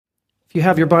If you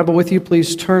have your Bible with you,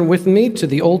 please turn with me to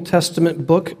the Old Testament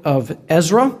book of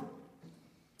Ezra.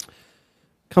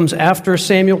 Comes after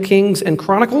Samuel, Kings, and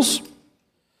Chronicles. I'm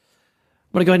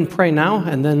going to go ahead and pray now,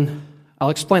 and then I'll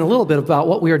explain a little bit about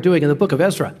what we are doing in the book of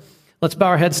Ezra. Let's bow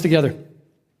our heads together.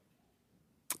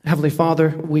 Heavenly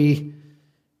Father, we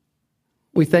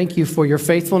thank you for your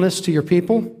faithfulness to your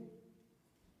people.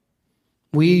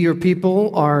 We, your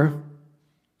people, are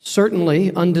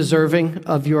certainly undeserving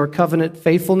of your covenant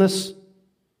faithfulness.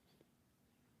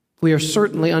 We are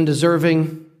certainly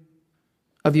undeserving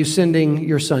of you sending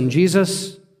your Son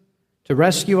Jesus to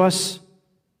rescue us.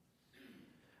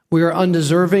 We are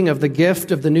undeserving of the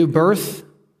gift of the new birth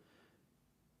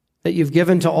that you've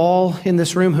given to all in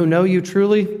this room who know you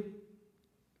truly.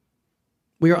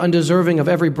 We are undeserving of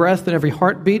every breath and every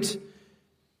heartbeat,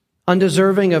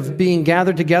 undeserving of being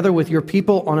gathered together with your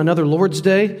people on another Lord's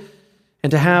Day and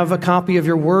to have a copy of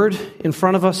your word in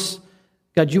front of us.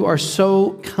 God, you are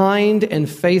so kind and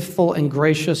faithful and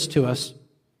gracious to us.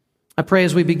 I pray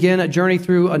as we begin a journey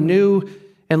through a new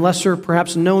and lesser,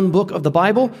 perhaps known book of the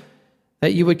Bible,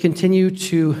 that you would continue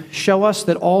to show us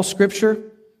that all Scripture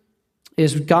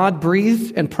is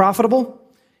God-breathed and profitable.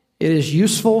 It is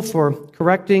useful for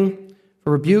correcting,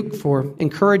 for rebuke, for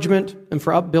encouragement, and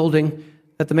for upbuilding,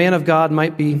 that the man of God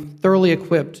might be thoroughly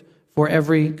equipped for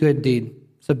every good deed.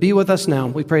 So be with us now.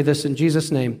 We pray this in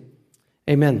Jesus' name.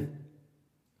 Amen.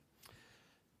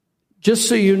 Just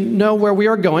so you know where we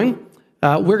are going,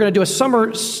 we're going to do a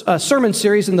summer sermon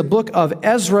series in the book of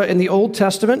Ezra in the Old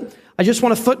Testament. I just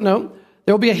want to footnote,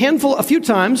 there will be a few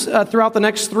times throughout the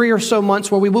next 3 or so months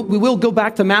where we will go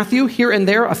back to Matthew here and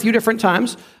there a few different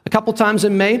times, a couple times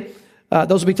in May.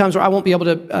 Those will be times where I won't be able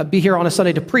to be here on a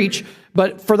Sunday to preach.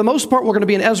 But for the most part, we're going to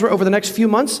be in Ezra over the next few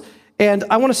months. And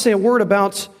I want to say a word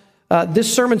about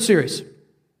this sermon series.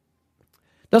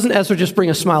 Doesn't Ezra just bring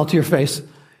a smile to your face?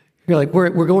 You're like,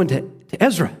 we're going to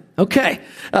Ezra. Okay.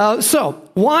 So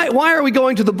why are we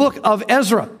going to the book of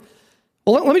Ezra?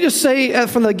 Well, let me just say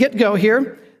from the get-go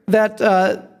here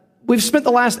that we've spent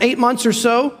the last 8 months or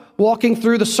so walking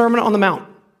through the Sermon on the Mount,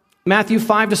 Matthew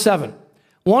 5-7.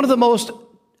 One of the most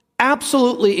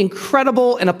absolutely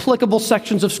incredible and applicable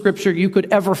sections of Scripture you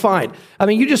could ever find. I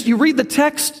mean, you read the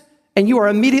text and you are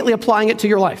immediately applying it to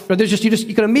your life.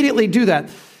 You can immediately do that.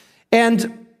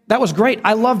 And that was great.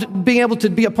 I loved being able to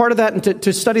be a part of that and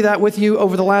to study that with you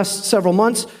over the last several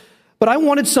months. But I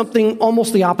wanted something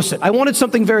almost the opposite. I wanted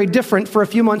something very different for a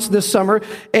few months this summer.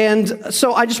 And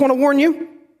so I just want to warn you,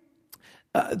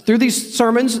 through these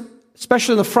sermons,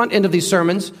 especially in the front end of these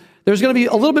sermons, there's going to be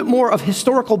a little bit more of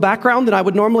historical background than I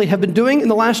would normally have been doing in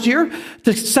the last year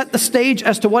to set the stage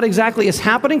as to what exactly is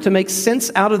happening, to make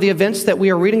sense out of the events that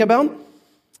we are reading about.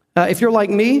 If you're like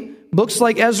me, books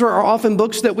like Ezra are often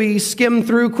books that we skim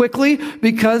through quickly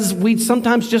because we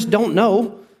sometimes just don't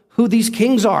know who these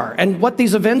kings are and what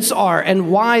these events are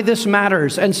and why this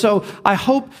matters. And so I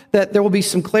hope that there will be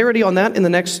some clarity on that in the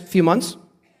next few months.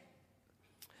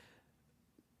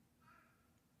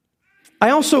 I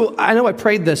know I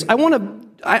prayed this.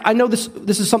 I know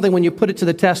this is something when you put it to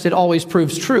the test, it always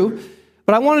proves true.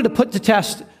 But I wanted to put to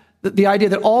test the idea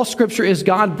that all Scripture is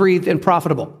God-breathed and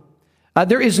profitable.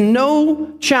 There is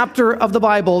no chapter of the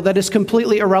Bible that is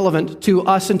completely irrelevant to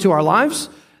us and to our lives.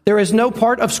 There is no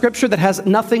part of Scripture that has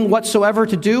nothing whatsoever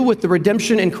to do with the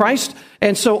redemption in Christ.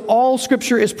 And so all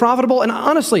Scripture is profitable. And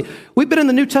honestly, we've been in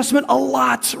the New Testament a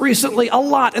lot recently,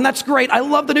 and that's great. I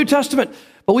love the New Testament.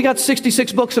 But we got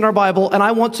 66 books in our Bible, and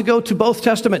I want to go to both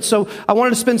Testaments. So I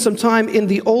wanted to spend some time in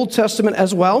the Old Testament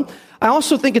as well. I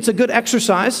also think it's a good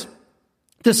exercise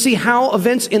to see how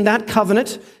events in that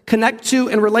covenant connect to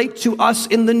and relate to us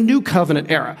in the New Covenant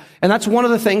era. And that's one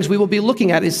of the things we will be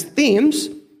looking at is themes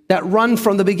that run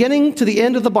from the beginning to the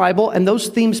end of the Bible, and those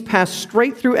themes pass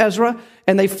straight through Ezra,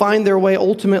 and they find their way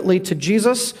ultimately to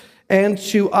Jesus and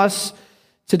to us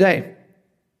today.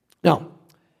 Now,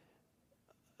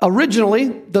 originally,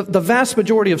 the vast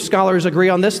majority of scholars agree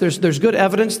on this. There's good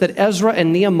evidence that Ezra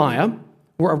and Nehemiah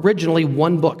were originally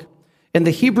one book. In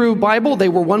the Hebrew Bible, they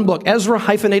were one book. Ezra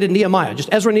hyphenated Nehemiah. Just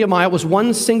Ezra and Nehemiah was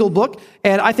one single book,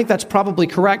 and I think that's probably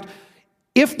correct.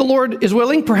 If the Lord is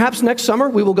willing, perhaps next summer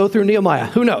we will go through Nehemiah.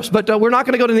 Who knows? But we're not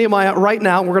going to go to Nehemiah right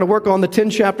now. We're going to work on the 10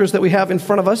 chapters that we have in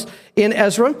front of us in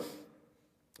Ezra.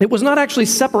 It was not actually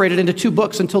separated into 2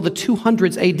 books until the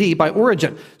 200s AD by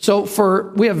Origen.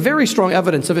 So we have very strong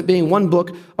evidence of it being one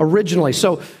book originally.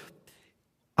 So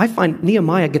I find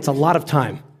Nehemiah gets a lot of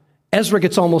time. Ezra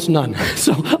gets almost none.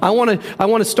 So I want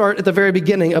to start at the very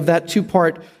beginning of that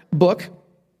 2-part book.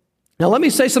 Now let me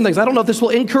say some things. I don't know if this will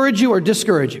encourage you or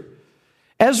discourage you.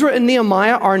 Ezra and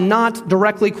Nehemiah are not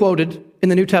directly quoted in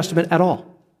the New Testament at all.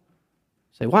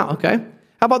 Say, wow, okay.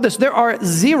 How about this? There are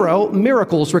 0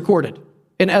 miracles recorded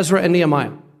in Ezra and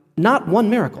Nehemiah. Not one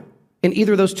miracle in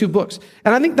either of those 2 books.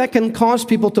 And I think that can cause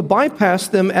people to bypass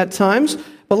them at times.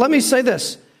 But let me say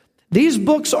this. These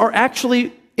books are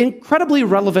actually incredibly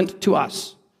relevant to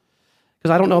us.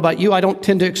 Because I don't know about you, I don't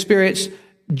tend to experience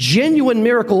genuine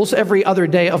miracles every other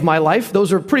day of my life.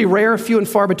 Those are pretty rare, few and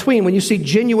far between. When you see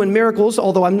genuine miracles,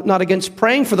 although I'm not against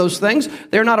praying for those things,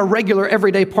 they're not a regular,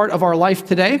 everyday part of our life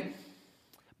today.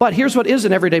 But here's what is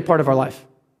an everyday part of our life.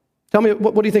 Tell me,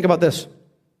 what do you think about this?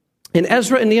 In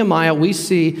Ezra and Nehemiah, we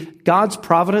see God's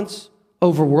providence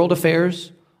over world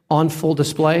affairs on full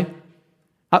display.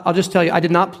 I'll just tell you, I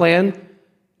did not plan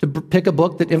to pick a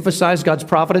book that emphasized God's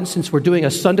providence since we're doing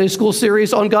a Sunday school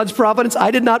series on God's providence.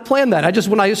 I did not plan that.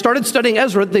 When I started studying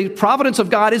Ezra, the providence of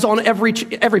God is on every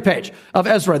page of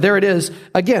Ezra. There it is.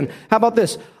 Again, how about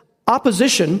this?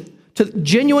 Opposition to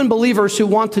genuine believers who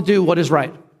want to do what is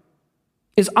right.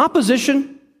 Is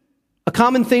opposition a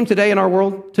common theme today in our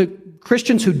world to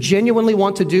Christians who genuinely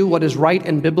want to do what is right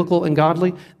and biblical and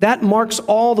godly? That marks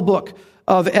all the book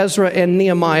of Ezra and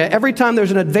Nehemiah. Every time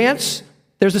there's an advance,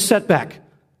 there's a setback.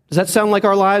 Does that sound like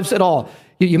our lives at all?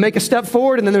 You make a step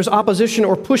forward and then there's opposition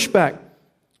or pushback.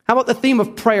 How about the theme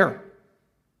of prayer?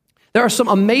 There are some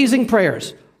amazing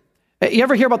prayers. You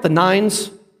ever hear about the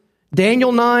 9s?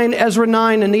 Daniel 9, Ezra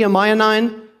 9, and Nehemiah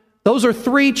 9? Those are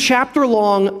 3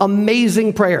 chapter-long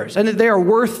amazing prayers, and they are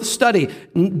worth study.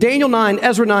 Daniel 9,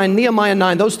 Ezra 9, Nehemiah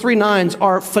 9, those 3 9s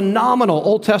are phenomenal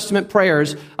Old Testament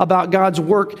prayers about God's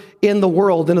work in the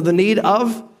world and of the need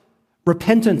of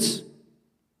repentance.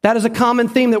 That is a common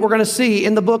theme that we're going to see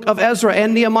in the book of Ezra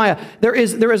and Nehemiah. There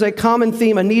is a common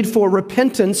theme, a need for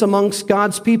repentance amongst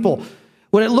God's people.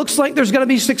 When it looks like there's going to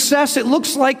be success, it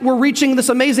looks like we're reaching this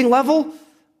amazing level,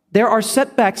 there are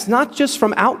setbacks, not just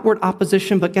from outward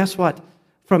opposition, but guess what?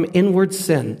 From inward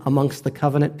sin amongst the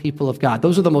covenant people of God.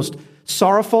 Those are the most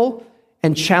sorrowful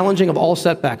and challenging of all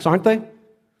setbacks, aren't they? I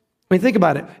mean, think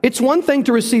about it. It's one thing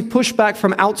to receive pushback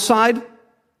from outside,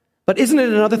 but isn't it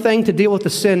another thing to deal with the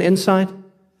sin inside?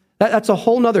 That's a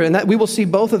whole nother, and that we will see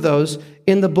both of those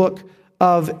in the book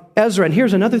of Ezra. And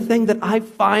here's another thing that I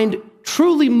find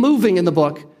truly moving in the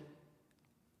book.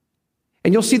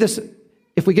 And you'll see this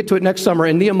if we get to it next summer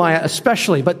in Nehemiah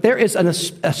especially, but there is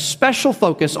a special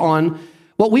focus on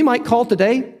what we might call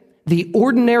today the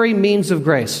ordinary means of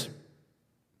grace.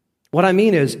 What I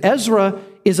mean is Ezra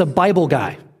is a Bible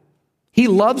guy. He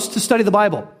loves to study the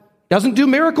Bible. Doesn't do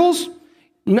miracles,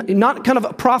 not kind of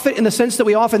a prophet in the sense that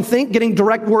we often think, getting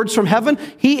direct words from heaven.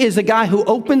 He is a guy who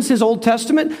opens his Old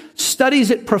Testament, studies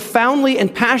it profoundly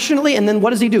and passionately, and then what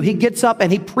does he do? He gets up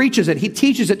and he preaches it. He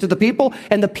teaches it to the people,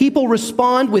 and the people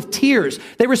respond with tears.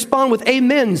 They respond with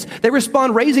amens. They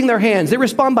respond raising their hands. They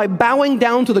respond by bowing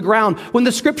down to the ground. When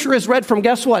the scripture is read from,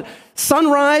 guess what?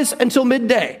 Sunrise until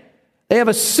midday. They have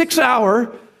a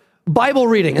 6-hour Bible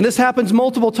reading, and this happens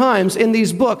multiple times in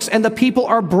these books, and the people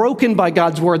are broken by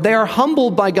God's word. They are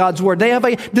humbled by God's word. They have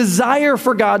a desire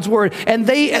for God's word, and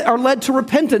they are led to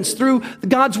repentance through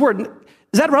God's word.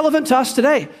 Is that relevant to us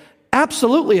today?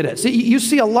 Absolutely it is. You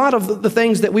see a lot of the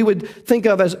things that we would think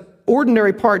of as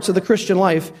ordinary parts of the Christian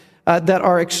life that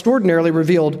are extraordinarily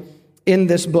revealed in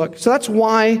this book. So that's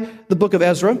why the book of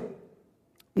Ezra.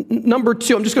 Number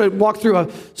 2, I'm just going to walk through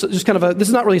this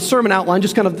is not really a sermon outline,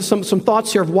 just kind of some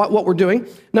thoughts here of what we're doing.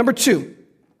 Number 2,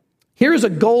 here's a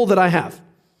goal that I have.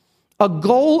 A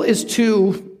goal is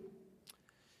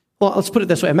let's put it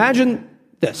this way. Imagine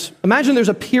this. Imagine there's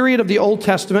a period of the Old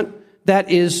Testament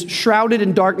that is shrouded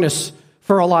in darkness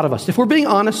for a lot of us. If we're being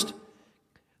honest,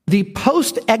 the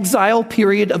post-exile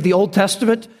period of the Old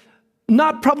Testament,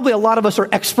 not probably a lot of us are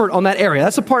expert on that area.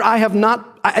 That's the part I have not.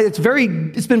 It's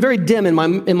been very dim in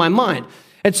my mind.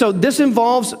 And so this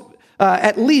involves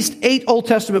at least 8 Old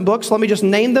Testament books. Let me just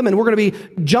name them, and we're going to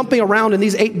be jumping around in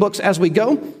these 8 books as we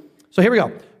go. So here we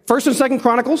go. 1st and 2nd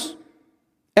Chronicles,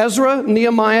 Ezra,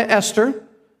 Nehemiah, Esther.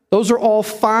 Those are all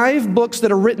 5 books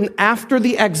that are written after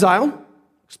the exile.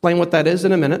 Explain what that is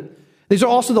in a minute. These are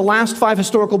also the last 5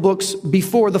 historical books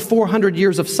before the 400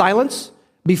 years of silence,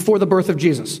 before the birth of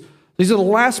Jesus. These are the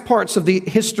last parts of the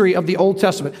history of the Old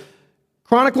Testament.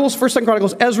 Chronicles, 1st, 2nd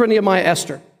Chronicles, Ezra, Nehemiah,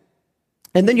 Esther.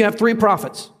 And then you have 3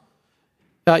 prophets.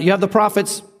 You have the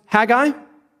prophets Haggai,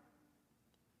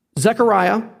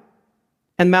 Zechariah,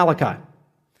 and Malachi.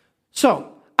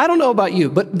 So, I don't know about you,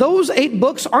 but those 8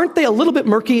 books, aren't they a little bit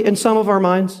murky in some of our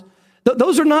minds?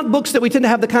 Those are not books that we tend to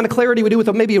have the kind of clarity we do with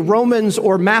maybe Romans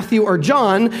or Matthew or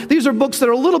John. These are books that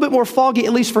are a little bit more foggy,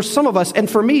 at least for some of us. And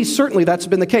for me, certainly that's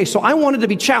been the case. So I wanted to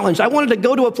be challenged. I wanted to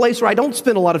go to a place where I don't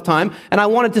spend a lot of time, and I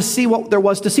wanted to see what there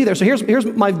was to see there. So here's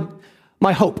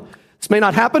my hope. This may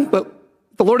not happen, but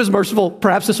The Lord is merciful.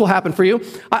 Perhaps this will happen for you.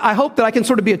 I hope that I can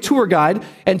sort of be a tour guide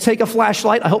and take a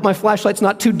flashlight. I hope my flashlight's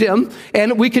not too dim.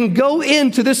 And we can go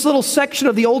into this little section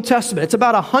of the Old Testament. It's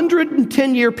about a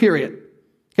 110-year period.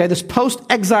 Okay, this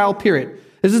post-exile period.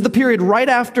 This is the period right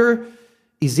after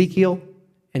Ezekiel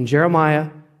and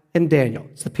Jeremiah and Daniel.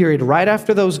 It's the period right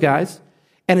after those guys.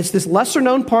 And it's this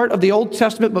lesser-known part of the Old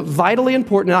Testament, but vitally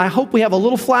important. And I hope we have a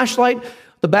little flashlight.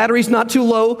 The battery's not too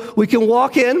low. We can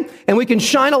walk in and we can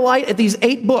shine a light at these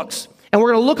 8 books. And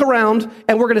we're going to look around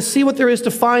and we're going to see what there is to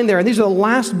find there. And these are the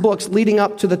last books leading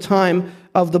up to the time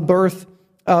of the birth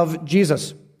of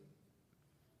Jesus.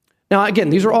 Now,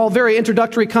 again, these are all very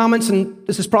introductory comments, and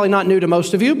this is probably not new to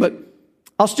most of you, but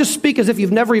I'll just speak as if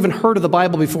you've never even heard of the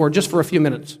Bible before, just for a few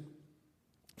minutes.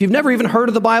 If you've never even heard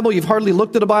of the Bible, you've hardly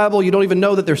looked at a Bible, you don't even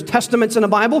know that there's testaments in a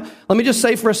Bible, let me just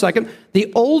say for a second,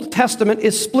 the Old Testament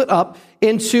is split up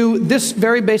into this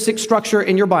very basic structure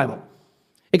in your Bible.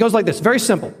 It goes like this, very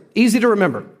simple, easy to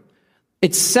remember.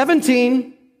 It's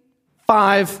 17,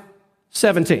 5,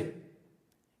 17. If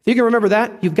you can remember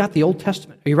that, you've got the Old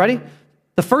Testament. Are you ready?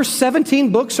 The first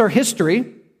 17 books are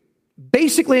history,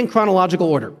 basically in chronological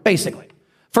order, basically.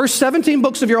 First 17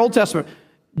 books of your Old Testament,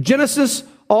 Genesis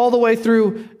all the way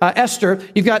through Esther,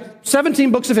 you've got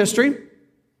 17 books of history,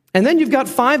 and then you've got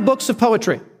 5 books of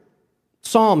poetry.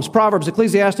 Psalms, Proverbs,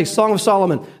 Ecclesiastes, Song of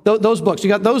Solomon, those books. You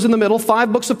got those in the middle,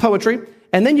 5 books of poetry,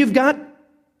 and then you've got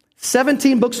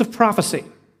 17 books of prophecy.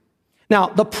 Now,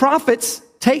 the prophets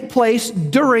take place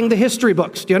during the history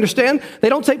books. Do you understand? They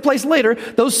don't take place later.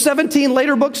 Those 17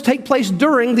 later books take place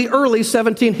during the early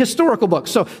 17 historical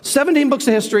books. So 17 books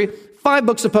of history, 5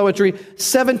 books of poetry,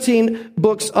 17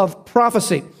 books of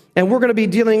prophecy. And we're going to be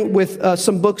dealing with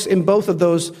some books in both of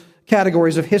those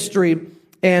categories of history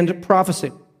and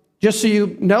prophecy. Just so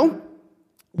you know,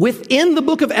 within the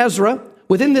book of Ezra,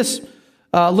 within this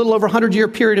little over 100-year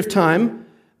period of time,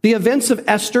 the events of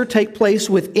Esther take place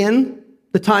within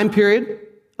the time period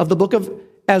of the book of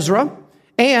Ezra,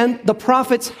 and the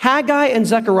prophets Haggai and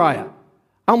Zechariah.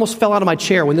 I almost fell out of my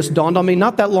chair when this dawned on me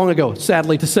not that long ago,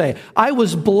 sadly to say. I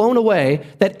was blown away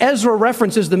that Ezra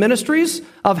references the ministries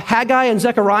of Haggai and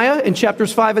Zechariah in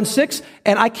chapters 5 and 6,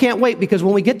 and I can't wait because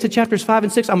when we get to chapters 5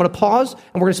 and 6, I'm going to pause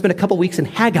and we're going to spend a couple weeks in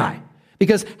Haggai.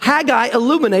 Because Haggai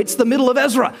illuminates the middle of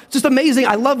Ezra. It's just amazing.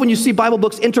 I love when you see Bible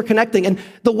books interconnecting. And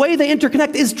the way they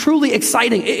interconnect is truly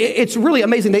exciting. It's really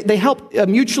amazing. They help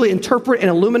mutually interpret and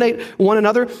illuminate one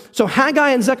another. So Haggai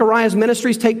and Zechariah's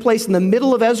ministries take place in the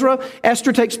middle of Ezra.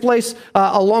 Esther takes place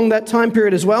along that time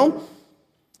period as well.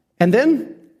 And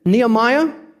then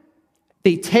Nehemiah,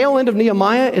 the tail end of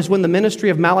Nehemiah is when the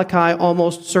ministry of Malachi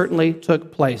almost certainly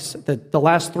took place. The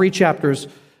last 3 chapters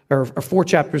or 4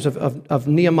 chapters of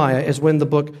Nehemiah is when the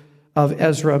book of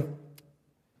Ezra,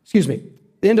 the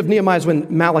end of Nehemiah is when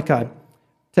Malachi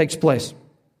takes place.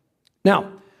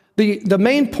 Now, the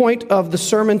main point of the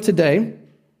sermon today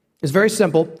is very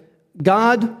simple.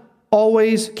 God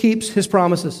always keeps his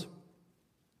promises.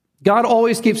 God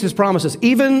always keeps his promises,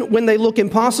 even when they look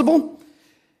impossible,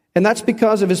 and that's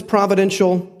because of his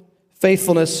providential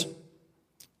faithfulness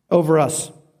over us.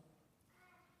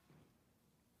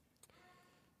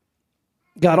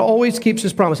 God always keeps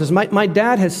his promises. My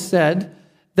dad has said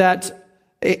that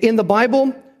in the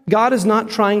Bible, God is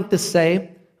not trying to say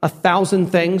 1,000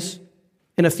 things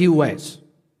in a few ways.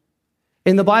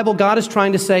 In the Bible, God is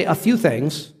trying to say a few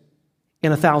things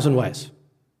in 1,000 ways.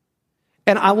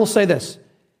 And I will say this,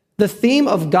 the theme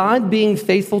of God being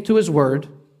faithful to his word,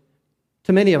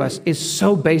 to many of us, is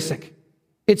so basic.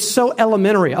 It's so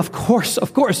elementary. Of course,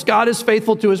 God is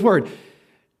faithful to his word.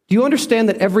 Do you understand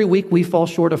that every week we fall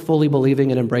short of fully believing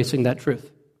and embracing that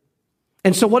truth?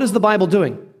 And so what is the Bible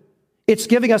doing? It's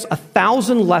giving us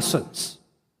 1,000 lessons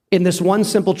in this one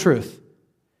simple truth.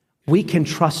 We can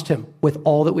trust him with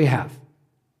all that we have.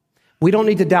 We don't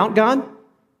need to doubt God.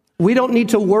 We don't need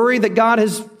to worry that God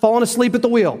has fallen asleep at the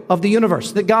wheel of the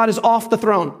universe, that God is off the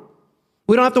throne.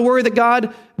 We don't have to worry that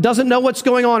God doesn't know what's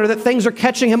going on or that things are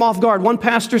catching him off guard. One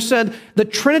pastor said, the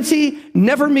Trinity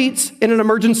never meets in an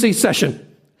emergency session.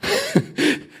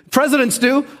 Presidents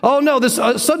do. Oh no, this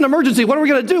sudden emergency. What are we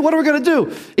going to do? What are we going to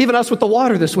do? Even us with the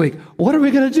water this week. What are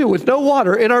we going to do with no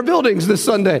water in our buildings this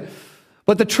Sunday?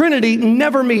 But the Trinity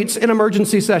never meets in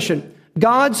emergency session.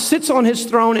 God sits on his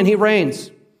throne and he reigns.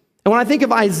 And when I think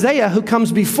of Isaiah, who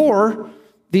comes before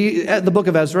the book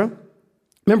of Ezra,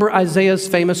 remember Isaiah's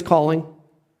famous calling?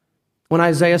 When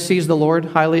Isaiah sees the Lord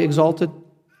highly exalted,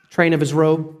 train of his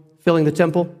robe filling the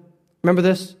temple. Remember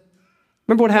this?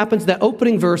 Remember what happens? That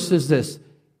opening verse is this.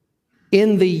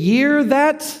 In the year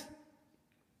that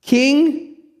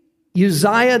King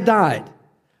Uzziah died,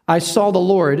 I saw the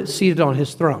Lord seated on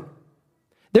his throne.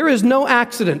 There is no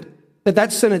accident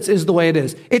that sentence is the way it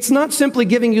is. It's not simply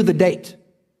giving you the date.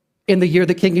 In the year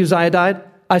that King Uzziah died,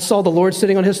 I saw the Lord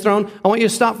sitting on his throne. I want you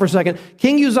to stop for a second.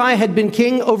 King Uzziah had been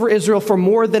king over Israel for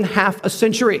more than half a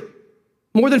century,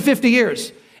 more than 50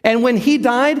 years. And when he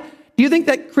died, do you think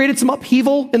that created some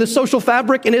upheaval in the social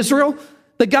fabric in Israel?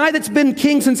 The guy that's been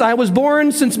king since I was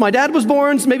born, since my dad was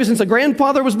born, maybe since a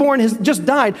grandfather was born, has just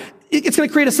died. It's going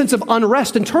to create a sense of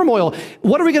unrest and turmoil.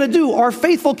 What are we going to do? Our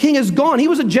faithful king is gone. He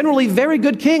was a generally very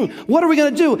good king. What are we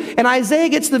going to do? And Isaiah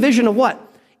gets the vision of what?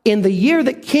 In the year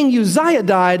that King Uzziah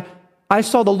died, I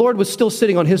saw the Lord was still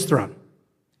sitting on his throne.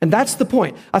 And that's the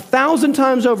point. 1,000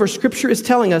 times over, Scripture is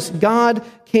telling us God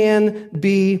can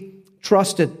be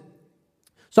trusted.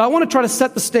 So I want to try to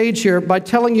set the stage here by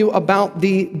telling you about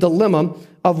the dilemma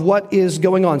of what is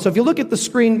going on. So if you look at the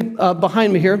screen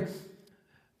behind me here,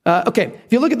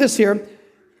 if you look at this here,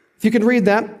 if you can read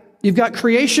that, you've got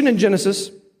creation in Genesis,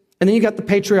 and then you've got the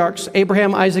patriarchs,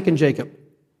 Abraham, Isaac, and Jacob.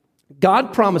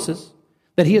 God promises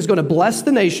that he is going to bless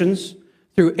the nations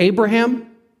through Abraham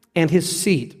and his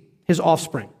seed, his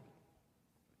offspring.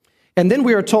 And then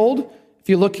we are told, if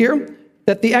you look here,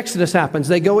 that the Exodus happens.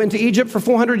 They go into Egypt for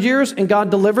 400 years, and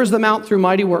God delivers them out through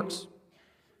mighty works.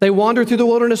 They wander through the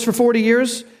wilderness for 40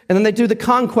 years, and then they do the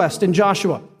conquest in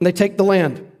Joshua, and they take the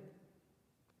land.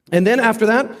 And then after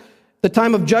that, the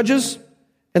time of Judges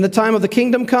and the time of the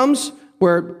kingdom comes,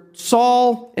 where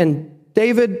Saul and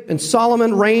David and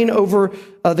Solomon reign over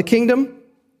the kingdom.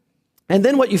 And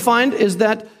then what you find is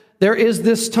that there is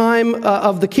this time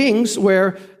of the kings,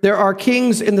 where there are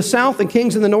kings in the south and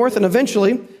kings in the north, and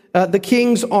eventually the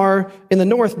kings are in the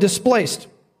north displaced.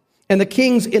 And the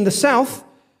kings in the south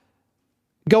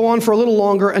go on for a little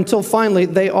longer until finally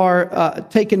they are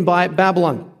taken by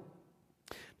Babylon.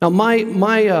 Now,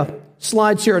 my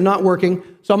slides here are not working,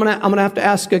 so I'm gonna have to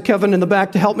ask Kevin in the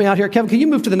back to help me out here. Kevin, can you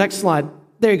move to the next slide?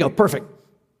 There you go, perfect.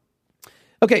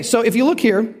 Okay, so if you look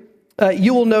here,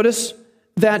 you will notice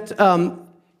that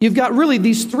you've got really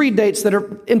these three dates that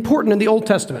are important in the Old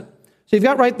Testament. So you've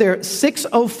got right there,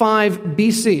 605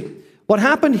 BC. What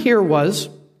happened here was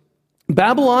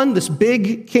Babylon, this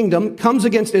big kingdom, comes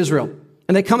against Israel.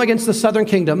 And they come against the southern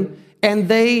kingdom, and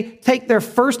they take their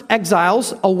first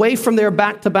exiles away from there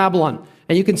back to Babylon.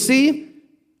 And you can see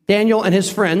Daniel and his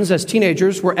friends as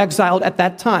teenagers were exiled at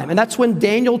that time. And that's when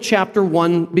Daniel chapter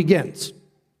 1 begins,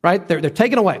 right? They're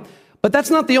taken away. But that's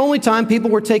not the only time people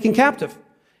were taken captive.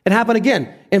 It happened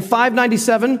again. In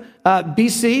 597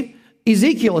 BC,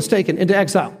 Ezekiel is taken into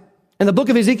exile. And the book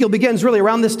of Ezekiel begins really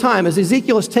around this time. As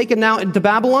Ezekiel is taken now into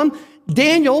Babylon,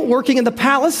 Daniel working in the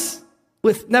palace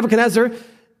with Nebuchadnezzar,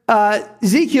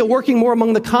 Ezekiel working more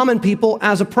among the common people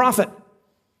as a prophet.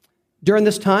 During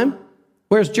this time,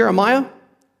 where's Jeremiah?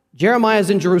 Jeremiah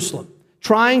is in Jerusalem,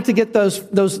 trying to get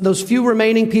those few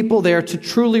remaining people there to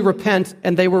truly repent,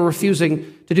 and they were refusing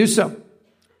to do so.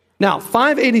 Now,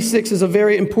 586 is a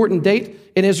very important date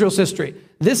in Israel's history.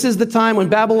 This is the time when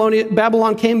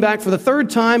Babylon came back for the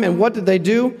third time, and what did they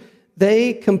do?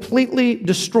 They completely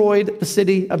destroyed the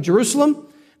city of Jerusalem.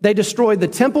 They destroyed the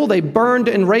temple. They burned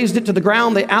and razed it to the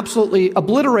ground. They absolutely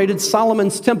obliterated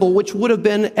Solomon's temple, which would have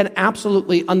been an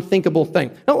absolutely unthinkable thing.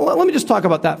 Now, let me just talk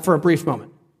about that for a brief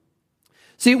moment.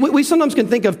 See, we sometimes can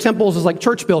think of temples as like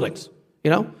church buildings, you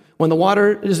know? When the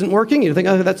water isn't working, you think,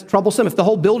 oh, that's troublesome. If the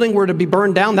whole building were to be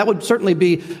burned down, that would certainly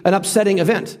be an upsetting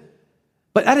event.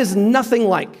 But that is nothing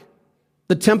like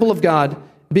the temple of God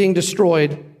being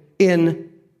destroyed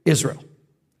in Israel.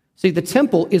 See, the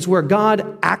temple is where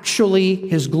God actually,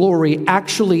 his glory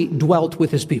actually dwelt with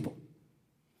his people.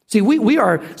 See, we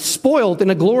are spoiled in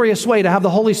a glorious way to have the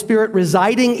Holy Spirit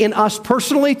residing in us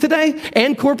personally today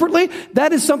and corporately.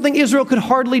 That is something Israel could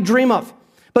hardly dream of.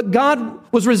 But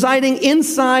God was residing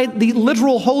inside the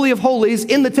literal Holy of Holies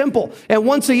in the temple. And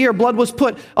once a year, blood was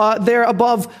put there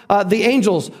above the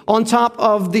angels on top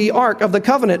of the Ark of the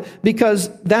Covenant, because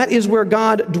that is where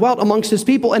God dwelt amongst his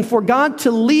people. And for God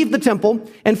to leave the temple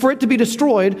and for it to be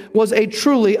destroyed was a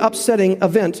truly upsetting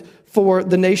event for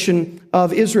the nation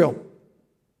of Israel.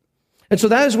 And so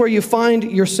that is where you find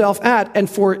yourself at. And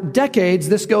for decades,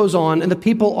 this goes on, and the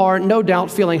people are no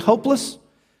doubt feeling hopeless.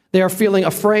 They are feeling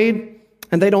afraid.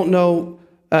 And they don't know,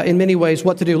 in many ways,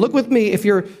 what to do. Look with me, if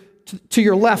you're to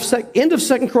your left, end of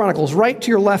 2 Chronicles, right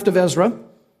to your left of Ezra.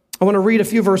 I want to read a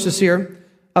few verses here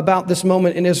about this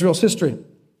moment in Israel's history.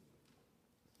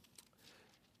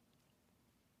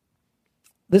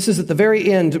 This is at the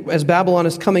very end, as Babylon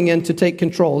is coming in to take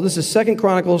control. This is 2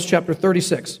 Chronicles chapter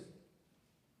 36,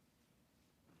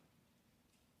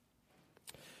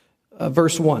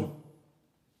 verse 1.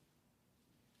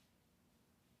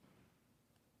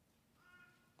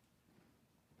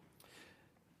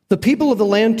 The people of the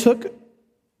land took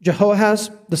Jehoahaz,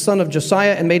 the son of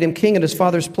Josiah, and made him king in his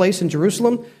father's place in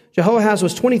Jerusalem. Jehoahaz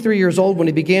was 23 years old when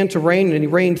he began to reign, and he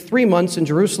reigned 3 months in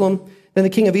Jerusalem. Then the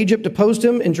king of Egypt deposed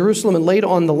him in Jerusalem and laid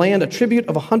on the land a tribute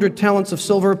of 100 talents of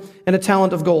silver and a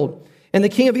talent of gold. And the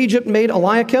king of Egypt made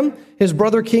Eliakim, his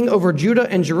brother, king over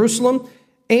Judah and Jerusalem,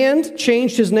 and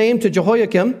changed his name to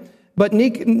Jehoiakim. But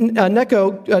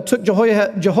Necho took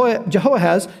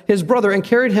Jehoahaz, his brother, and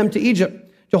carried him to Egypt.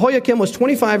 Jehoiakim was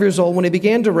 25 years old when he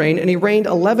began to reign, and he reigned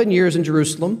 11 years in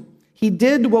Jerusalem. He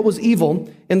did what was evil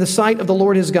in the sight of the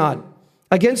Lord his God.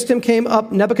 Against him came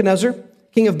up Nebuchadnezzar,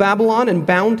 king of Babylon, and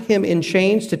bound him in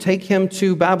chains to take him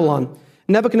to Babylon.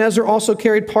 Nebuchadnezzar also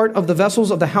carried part of the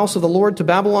vessels of the house of the Lord to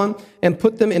Babylon and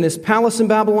put them in his palace in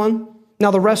Babylon.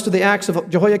 Now the rest of the acts of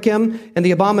Jehoiakim and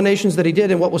the abominations that he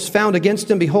did and what was found against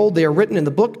him, behold, they are written in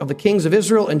the book of the kings of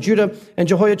Israel and Judah, and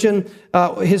Jehoiachin,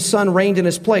 his son, reigned in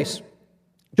his place.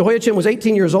 Jehoiachin was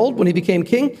 18 years old when he became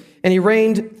king, and he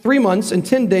reigned 3 months and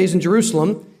 10 days in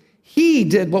Jerusalem. He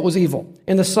did what was evil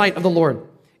in the sight of the Lord.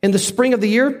 In the spring of the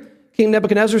year, King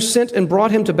Nebuchadnezzar sent and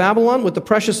brought him to Babylon with the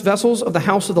precious vessels of the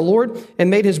house of the Lord, and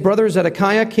made his brother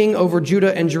Zedekiah king over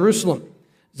Judah and Jerusalem.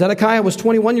 Zedekiah was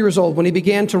 21 years old when he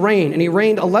began to reign, and he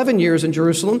reigned 11 years in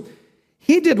Jerusalem.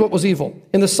 He did what was evil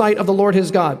in the sight of the Lord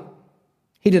his God.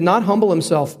 He did not humble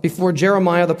himself before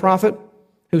Jeremiah the prophet,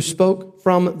 who spoke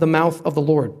from the mouth of the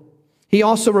Lord. He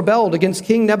also rebelled against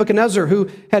King Nebuchadnezzar, who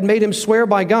had made him swear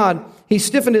by God. He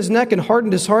stiffened his neck and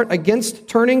hardened his heart against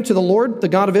turning to the Lord, the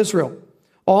God of Israel.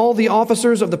 All the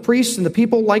officers of the priests and the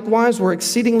people likewise were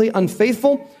exceedingly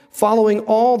unfaithful, following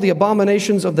all the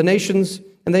abominations of the nations,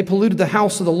 and they polluted the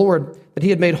house of the Lord that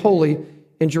he had made holy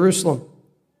in Jerusalem.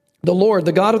 The Lord,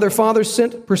 the God of their fathers,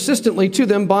 sent persistently to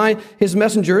them by his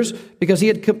messengers, because he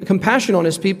had compassion on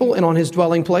his people and on his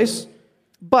dwelling place.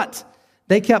 But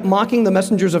they kept mocking the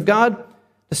messengers of God,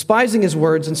 despising his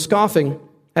words and scoffing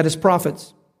at his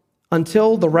prophets,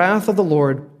 until the wrath of the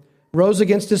Lord rose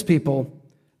against his people,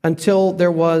 until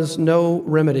there was no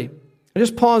remedy. I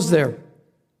just pause there.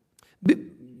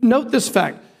 Note this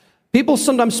fact. People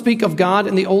sometimes speak of God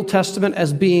in the Old Testament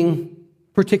as being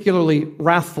particularly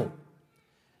wrathful.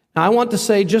 Now, I want to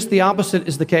say just the opposite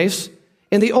is the case.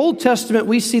 In the Old Testament,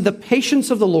 we see the patience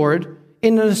of the Lord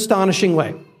in an astonishing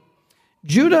way.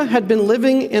 Judah had been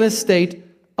living in a state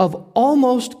of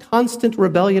almost constant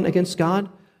rebellion against God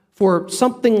for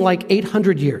something like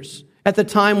 800 years, at the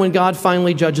time when God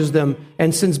finally judges them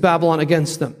and sends Babylon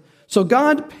against them. So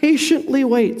God patiently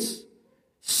waits,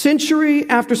 century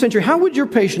after century. How would your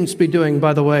patience be doing,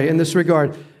 by the way, in this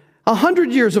regard?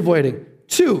 100 years of waiting,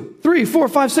 2, 3, 4,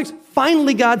 5, 6.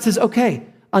 Finally, God says, okay,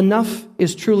 enough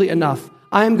is truly enough.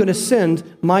 I am going to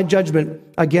send my judgment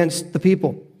against the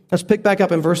people. Let's pick back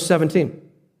up in verse 17.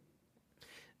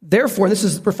 Therefore, this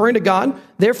is referring to God,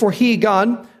 therefore he,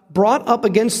 God, brought up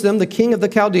against them the king of the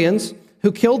Chaldeans,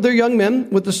 who killed their young men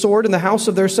with the sword in the house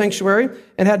of their sanctuary,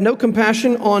 and had no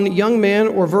compassion on young man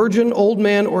or virgin, old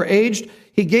man or aged.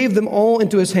 He gave them all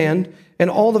into his hand, and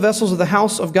all the vessels of the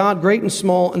house of God, great and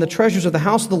small, and the treasures of the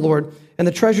house of the Lord, and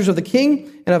the treasures of the king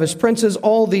and of his princes,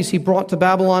 all these he brought to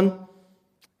Babylon.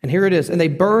 And here it is. And they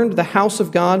burned the house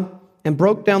of God, and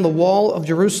broke down the wall of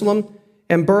Jerusalem,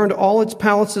 and burned all its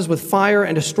palaces with fire,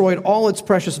 and destroyed all its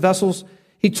precious vessels.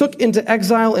 He took into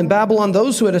exile in Babylon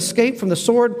those who had escaped from the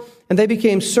sword, and they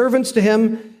became servants to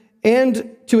him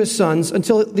and to his sons,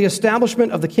 until the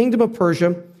establishment of the kingdom of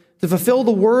Persia, to fulfill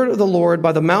the word of the Lord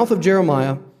by the mouth of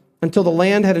Jeremiah, until the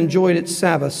land had enjoyed its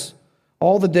Sabbaths.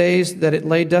 All the days that it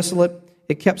lay desolate,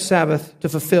 it kept Sabbath to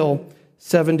fulfill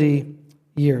 70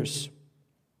 years.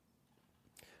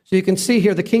 So you can see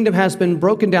here the kingdom has been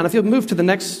broken down. If you move to the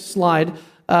next slide,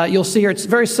 you'll see here it's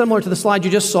very similar to the slide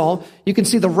you just saw. You can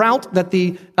see the route that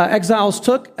the exiles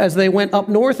took as they went up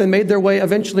north and made their way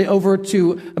eventually over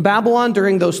to Babylon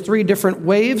during those 3 different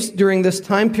waves during this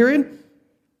time period.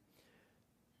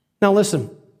 Now listen,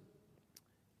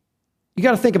 you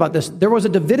got to think about this. There was a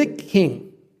Davidic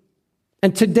king,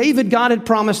 and to David, God had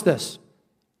promised this.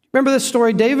 Remember this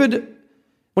story? David,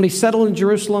 when he settled in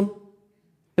Jerusalem,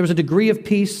 there was a degree of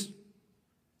peace.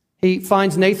 He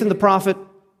finds Nathan the prophet,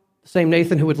 the same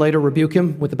Nathan who would later rebuke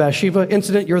him with the Bathsheba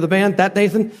incident. You're the man, that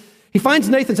Nathan. He finds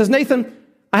Nathan, says, Nathan,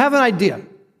 I have an idea.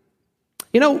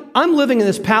 You know, I'm living in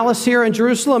this palace here in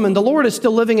Jerusalem, and the Lord is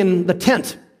still living in the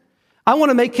tent. I want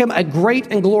to make him a great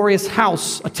and glorious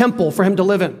house, a temple for him to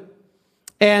live in.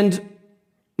 And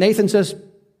Nathan says,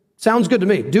 sounds good to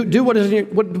me. Do what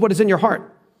is in your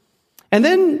heart. And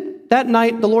then that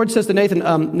night, the Lord says to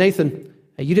Nathan, Nathan,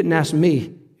 you didn't ask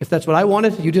me If that's what I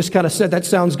wanted, you just kind of said, that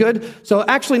sounds good. So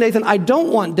actually, Nathan, I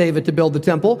don't want David to build the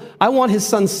temple. I want his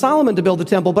son Solomon to build the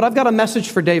temple, but I've got a message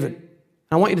for David.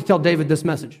 I want you to tell David this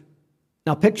message.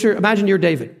 Now imagine you're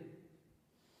David.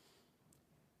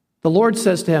 The Lord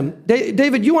says to him,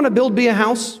 David, you want to build me a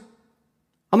house?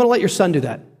 I'm going to let your son do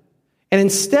that. And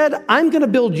instead, I'm going to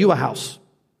build you a house.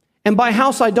 And by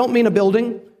house, I don't mean a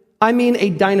building. I mean a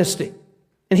dynasty.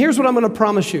 And here's what I'm going to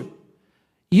promise you.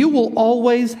 You will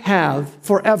always have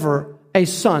forever a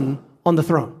son on the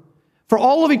throne. For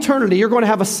all of eternity, you're going to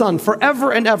have a son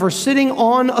forever and ever sitting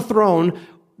on a throne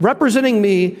representing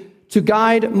me to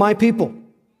guide my people.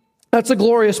 That's a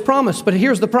glorious promise, but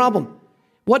here's the problem.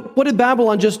 What did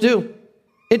Babylon just do?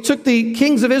 It took the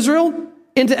kings of Israel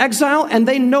into exile, and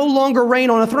they no longer reign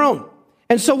on a throne.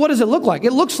 And so what does it look like?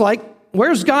 It looks like,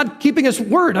 where's God keeping his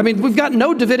word? I mean, we've got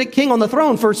no Davidic king on the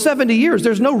throne for 70 years.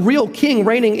 There's no real king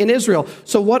reigning in Israel.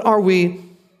 So what are we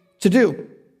to do?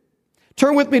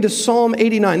 Turn with me to Psalm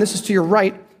 89. This is to your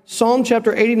right, Psalm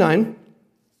chapter 89.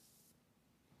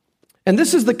 And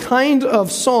this is the kind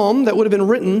of psalm that would have been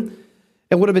written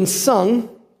and would have been sung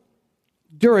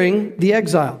during the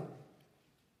exile,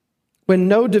 when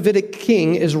no Davidic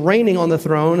king is reigning on the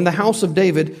throne and the house of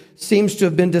David seems to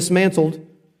have been dismantled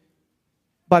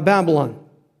by Babylon.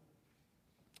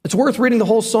 It's worth reading the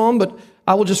whole psalm, but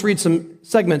I will just read some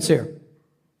segments here.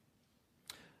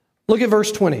 Look at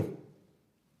verse 20.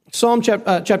 Psalm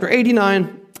chapter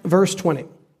 89, verse 20.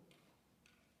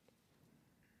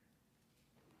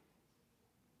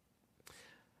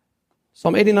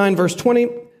 Psalm 89, verse 20.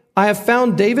 I have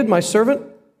found David, my servant,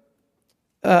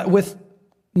 with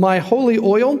my holy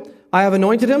oil. I have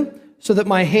anointed him, so that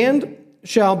my hand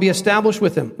shall be established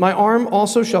with him. My arm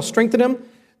also shall strengthen him.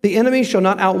 The enemy shall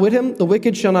not outwit him. The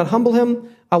wicked shall not humble him.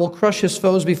 I will crush his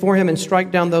foes before him and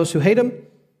strike down those who hate him.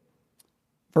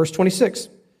 Verse 26.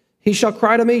 He shall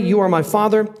cry to me, you are my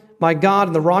Father, my God,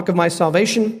 and the rock of my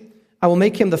salvation. I will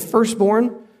make him the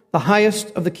firstborn, the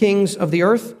highest of the kings of the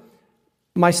earth.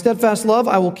 My steadfast love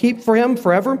I will keep for him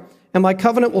forever, and my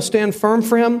covenant will stand firm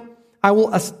for him. I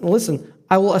will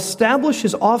establish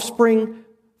his offspring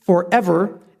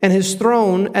forever, and his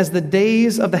throne as the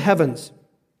days of the heavens.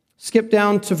 Skip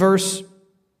down to verse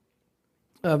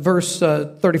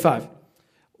 35.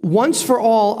 Once for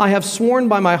all, I have sworn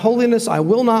by my holiness, I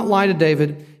will not lie to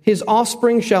David. His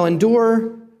offspring shall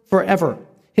endure forever.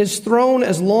 His throne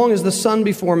as long as the sun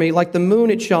before me, like the moon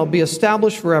it shall be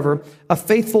established forever, a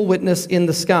faithful witness in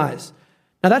the skies.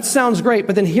 Now that sounds great,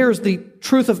 but then here's the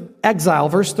truth of exile,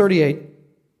 verse 38.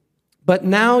 But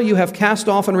now you have cast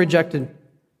off and rejected.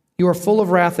 You are full of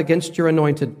wrath against your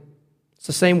anointed. It's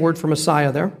the same word for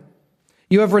Messiah there.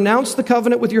 You have renounced the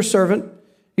covenant with your servant.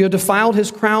 You have defiled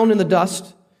his crown in the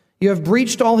dust. You have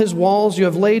breached all his walls. You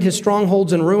have laid his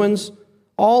strongholds in ruins.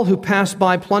 All who pass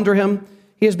by plunder him.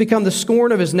 He has become the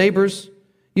scorn of his neighbors.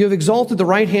 You have exalted the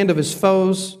right hand of his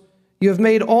foes. You have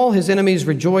made all his enemies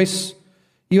rejoice.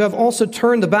 You have also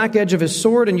turned the back edge of his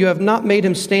sword, and you have not made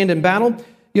him stand in battle.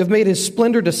 You have made his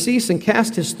splendor to cease and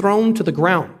cast his throne to the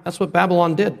ground. That's what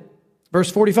Babylon did.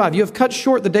 Verse 45, you have cut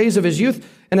short the days of his youth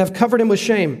and have covered him with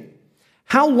shame.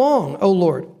 How long, O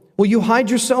Lord, will you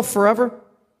hide yourself forever?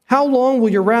 How long will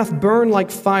your wrath burn like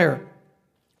fire?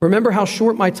 Remember how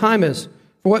short my time is.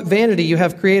 For what vanity you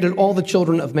have created all the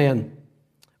children of man.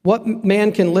 What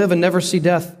man can live and never see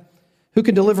death? Who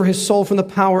can deliver his soul from the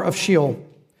power of Sheol?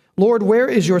 Lord, where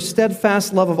is your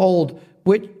steadfast love of old,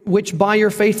 which by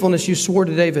your faithfulness you swore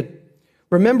to David?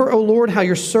 Remember, O Lord, how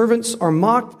your servants are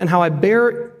mocked, and how I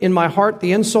bear in my heart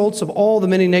the insults of all the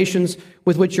many nations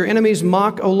with which your enemies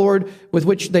mock, O Lord, with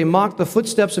which they mock the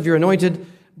footsteps of your anointed.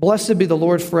 Blessed be the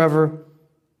Lord forever.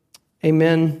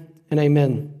 Amen and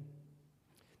amen.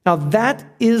 Now that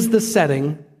is the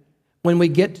setting when we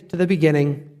get to the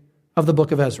beginning of the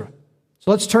book of Ezra. So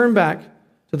let's turn back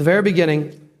to the very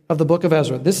beginning of the book of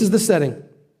Ezra. This is the setting.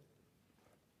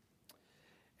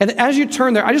 And as you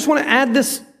turn there, I just want to add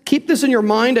this, keep this in your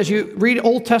mind as you read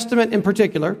Old Testament in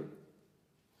particular.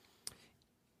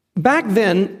 Back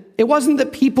then, it wasn't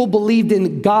that people believed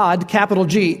in God, capital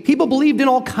G. People believed in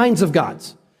all kinds of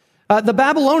gods. The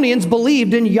Babylonians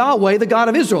believed in Yahweh, the God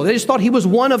of Israel. They just thought he was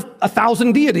one of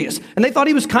 1,000 deities. And they thought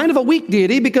he was kind of a weak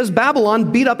deity because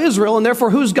Babylon beat up Israel, and therefore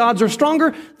whose gods are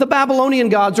stronger? The Babylonian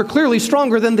gods are clearly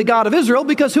stronger than the God of Israel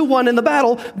because who won in the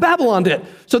battle? Babylon did.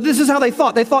 So this is how they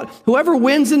thought. They thought whoever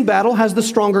wins in battle has the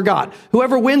stronger God.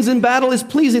 Whoever wins in battle is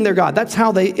pleasing their God. That's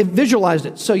how they visualized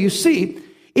it. So you see,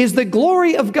 is the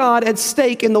glory of God at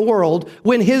stake in the world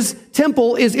when his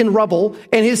temple is in rubble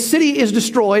and his city is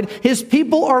destroyed, his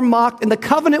people are mocked, and the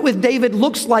covenant with David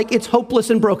looks like it's hopeless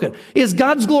and broken? Is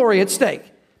God's glory at stake?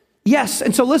 Yes,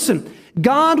 and so listen,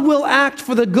 God will act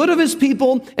for the good of his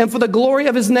people and for the glory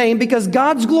of his name, because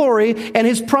God's glory and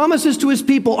his promises to his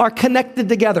people are connected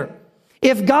together.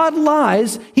 If God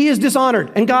lies, he is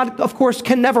dishonored, and God, of course,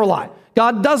 can never lie.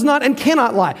 God does not and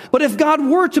cannot lie. But if God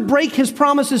were to break his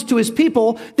promises to his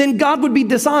people, then God would be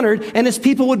dishonored and his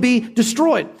people would be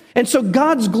destroyed. And so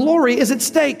God's glory is at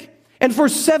stake. And for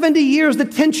 70 years, the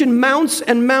tension mounts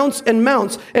and mounts and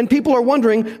mounts. And people are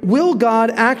wondering, will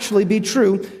God actually be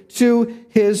true to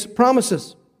his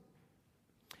promises?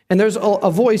 And there's a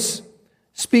voice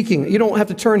speaking. You don't have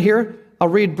to turn here. I'll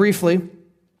read briefly.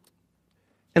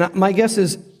 And my guess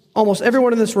is almost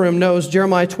everyone in this room knows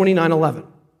Jeremiah 29:11.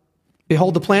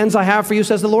 Behold, the plans I have for you,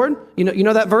 says the Lord. You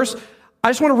know that verse? I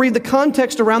just want to read the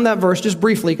context around that verse just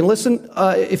briefly. You can listen.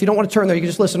 If you don't want to turn there, you can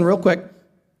just listen real quick.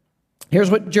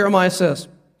 Here's what Jeremiah says.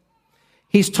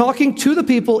 He's talking to the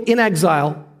people in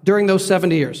exile during those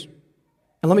 70 years.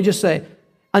 And let me just say,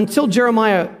 until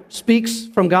Jeremiah speaks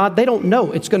from God, they don't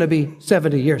know it's going to be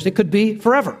 70 years. It could be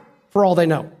forever, for all they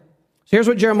know. So here's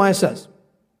what Jeremiah says.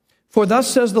 For thus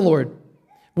says the Lord,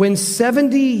 when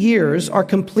 70 years are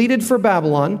completed for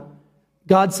Babylon,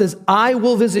 God says, I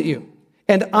will visit you,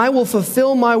 and I will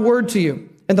fulfill my word to you,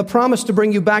 and the promise to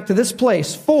bring you back to this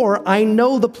place. For I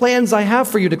know the plans I have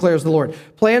for you, declares the Lord.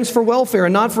 Plans for welfare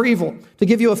and not for evil, to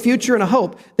give you a future and a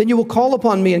hope. Then you will call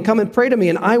upon me and come and pray to me,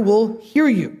 and I will hear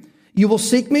you. You will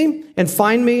seek me and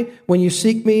find me when you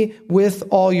seek me with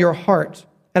all your heart.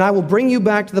 And I will bring you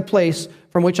back to the place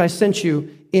from which I sent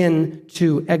you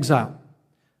into exile.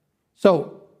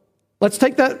 So let's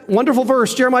take that wonderful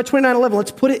verse, Jeremiah 29:11.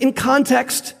 Let's put it in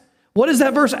context. What is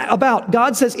that verse about?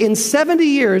 God says, in 70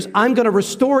 years, I'm going to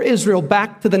restore Israel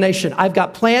back to the nation. I've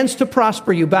got plans to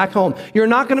prosper you back home. You're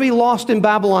not going to be lost in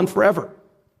Babylon forever.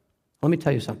 Let me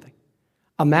tell you something.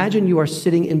 Imagine you are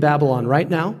sitting in Babylon right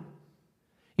now.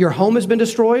 Your home has been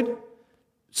destroyed.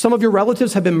 Some of your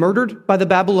relatives have been murdered by the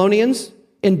Babylonians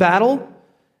in battle.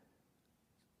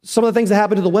 Some of the things that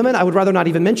happened to the women, I would rather not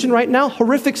even mention right now.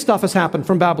 Horrific stuff has happened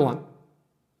from Babylon.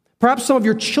 Perhaps some of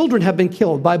your children have been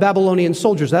killed by Babylonian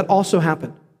soldiers. That also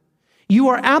happened. You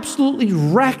are absolutely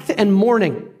wrecked and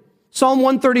mourning. Psalm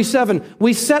 137,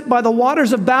 we sat by the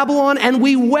waters of Babylon and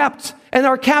we wept. And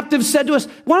our captives said to us,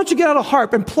 why don't you get out a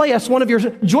harp and play us one of your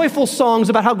joyful songs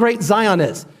about how great Zion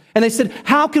is? And they said,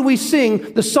 how can we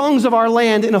sing the songs of our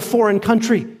land in a foreign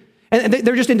country? And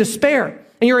they're just in despair.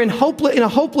 And you're in a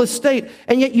hopeless state.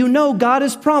 And yet you know God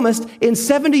has promised, in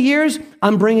 70 years,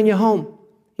 I'm bringing you home.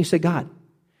 You say, God,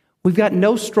 we've got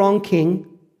no strong king.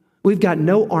 We've got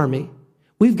no army.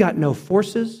 We've got no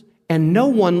forces. And no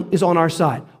one is on our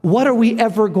side. What are we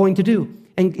ever going to do?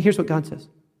 And here's what God says.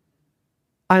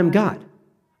 I am God.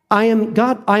 I am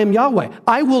God. I am Yahweh.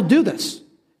 I will do this.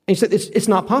 And he said, it's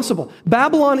not possible.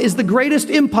 Babylon is the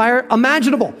greatest empire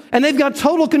imaginable. And they've got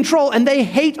total control. And they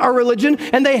hate our religion.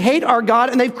 And they hate our God.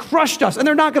 And they've crushed us. And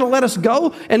they're not going to let us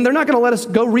go. And they're not going to let us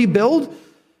go rebuild.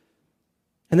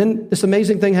 And then this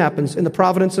amazing thing happens in the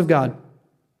providence of God.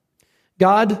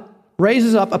 God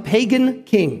raises up a pagan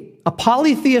king, a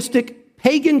polytheistic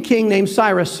pagan king named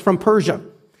Cyrus from Persia.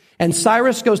 And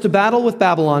Cyrus goes to battle with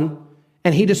Babylon,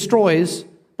 and he destroys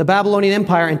the Babylonian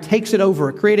Empire and takes it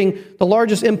over, creating the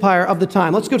largest empire of the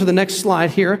time. Let's go to the next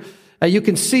slide here. You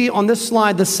can see on this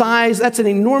slide the size. That's an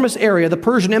enormous area. The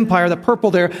Persian Empire, the purple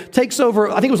there, takes over,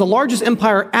 I think it was the largest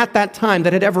empire at that time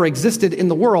that had ever existed in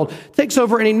the world. Takes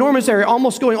over an enormous area,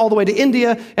 almost going all the way to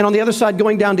India, and on the other side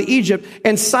going down to Egypt.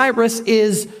 And Cyrus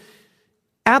is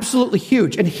absolutely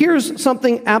huge. And here's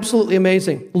something absolutely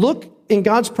amazing. Look in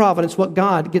God's providence what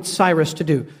God gets Cyrus to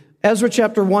do. Ezra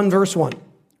chapter 1, verse 1.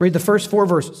 Read the first 4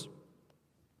 verses.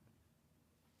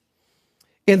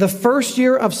 In the first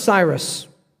year of Cyrus,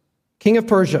 king of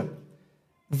Persia,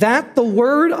 that the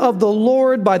word of the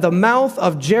Lord by the mouth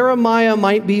of Jeremiah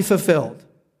might be fulfilled.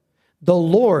 The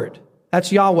Lord,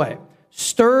 that's Yahweh,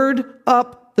 stirred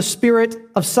up the spirit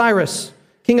of Cyrus,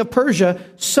 king of Persia,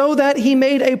 so that he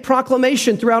made a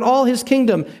proclamation throughout all his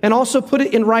kingdom and also put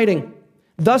it in writing.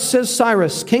 Thus says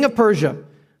Cyrus, king of Persia,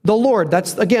 the Lord,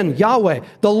 that's again Yahweh,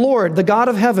 the Lord, the God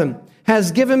of heaven,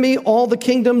 has given me all the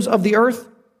kingdoms of the earth,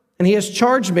 and he has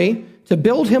charged me to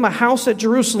build him a house at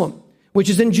Jerusalem, which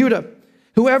is in Judah.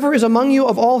 Whoever is among you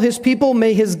of all his people,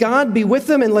 may his God be with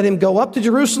them, and let him go up to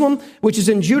Jerusalem, which is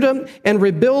in Judah, and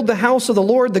rebuild the house of the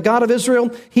Lord, the God of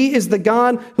Israel. He is the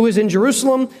God who is in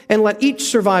Jerusalem, and let each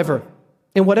survivor,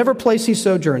 in whatever place he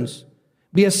sojourns,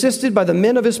 be assisted by the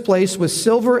men of his place with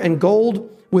silver and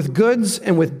gold, with goods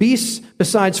and with beasts,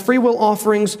 besides freewill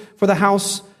offerings for the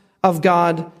house of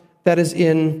God that is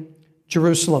in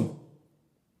Jerusalem.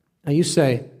 Now you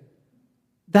say,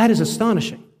 that is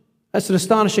astonishing. That's an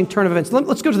astonishing turn of events.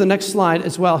 Let's go to the next slide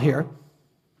as well here.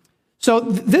 So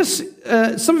this,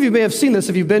 some of you may have seen this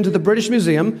if you've been to the British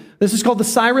Museum. This is called the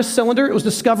Cyrus cylinder. It was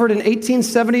discovered in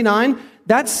 1879.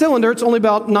 That cylinder, it's only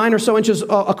about 9 or so inches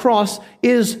across,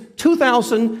 is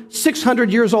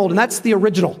 2,600 years old, and that's the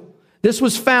original. This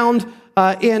was found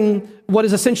in what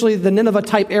is essentially the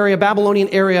Nineveh-type area, Babylonian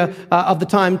area of the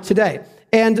time today.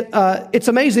 And it's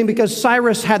amazing because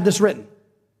Cyrus had this written,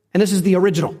 and this is the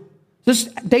original. This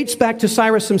dates back to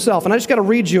Cyrus himself, and I just got to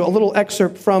read you a little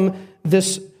excerpt from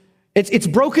this. It's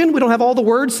broken. We don't have all the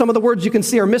words. Some of the words you can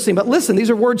see are missing. But listen, these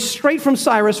are words straight from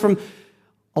Cyrus from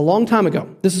a long time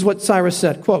ago. This is what Cyrus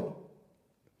said, quote,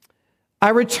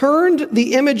 I returned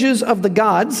the images of the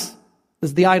gods, this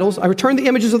is the idols, I returned the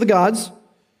images of the gods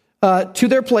to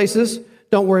their places.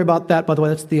 Don't worry about that, by the way.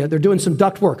 That's they're doing some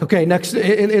duct work, okay, next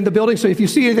in the building. So if you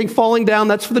see anything falling down,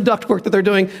 that's for the duct work that they're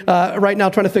doing right now,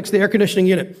 trying to fix the air conditioning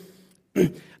unit.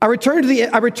 I returned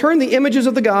the images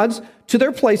of the gods to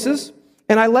their places,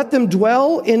 and I let them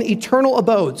dwell in eternal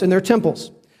abodes in their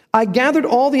temples. I gathered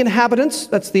all the inhabitants,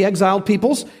 that's the exiled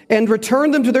peoples, and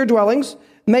returned them to their dwellings.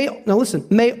 May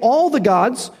all the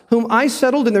gods whom I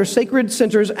settled in their sacred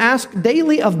centers ask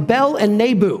daily of Bel and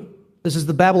Nebu. This is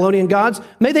the Babylonian gods.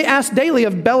 May they ask daily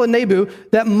of Bel and Nebu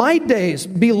that my days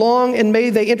be long, and may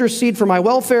they intercede for my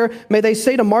welfare. May they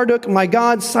say to Marduk, my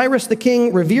God, Cyrus the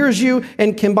king reveres you,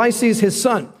 and Cambyses his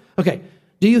son. Okay,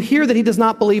 do you hear that he does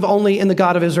not believe only in the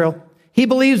God of Israel? He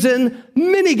believes in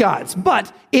many gods,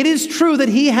 but it is true that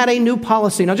he had a new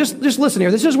policy. Now just listen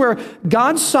here. This is where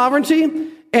God's sovereignty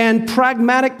and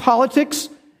pragmatic politics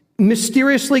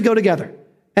mysteriously go together.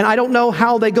 And I don't know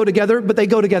how they go together, but they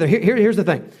go together. Here's the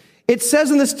thing. It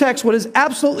says in this text what is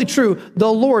absolutely true.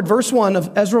 The Lord, verse 1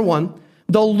 of Ezra 1,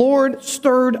 the Lord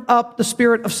stirred up the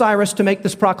spirit of Cyrus to make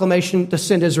this proclamation to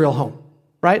send Israel home,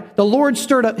 right? The Lord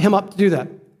stirred him up to do that.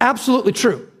 Absolutely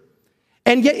true.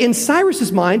 And yet in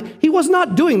Cyrus's mind, he was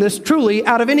not doing this truly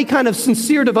out of any kind of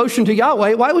sincere devotion to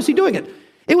Yahweh. Why was he doing it?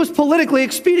 It was politically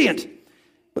expedient.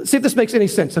 Let's see if this makes any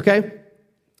sense, okay?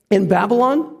 In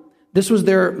Babylon, this was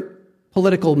their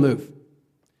political move.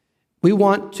 We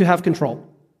want to have control.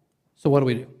 So what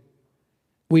do?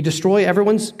 We destroy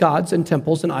everyone's gods and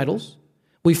temples and idols.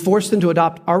 We force them to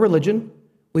adopt our religion.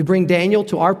 We bring Daniel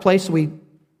to our place. We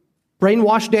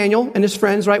brainwash Daniel and his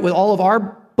friends, right, with all of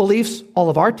our beliefs,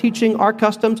 all of our teaching, our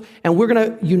customs, and we're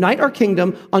going to unite our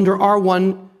kingdom under our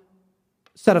one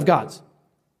set of gods.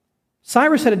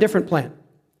 Cyrus had a different plan.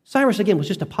 Cyrus, again, was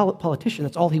just a politician.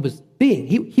 That's all he was being.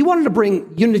 He wanted to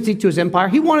bring unity to his empire.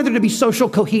 He wanted there to be social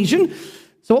cohesion.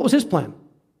 So what was his plan?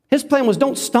 His plan was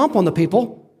don't stomp on the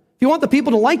people. If you want the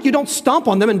people to like you, don't stomp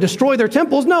on them and destroy their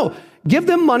temples. No, give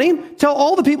them money. Tell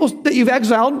all the people that you've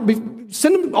exiled,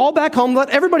 send them all back home. Let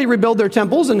everybody rebuild their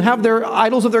temples and have their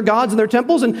idols of their gods in their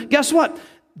temples. And guess what?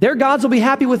 Their gods will be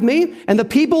happy with me, and the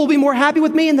people will be more happy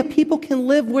with me, and the people can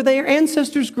live where their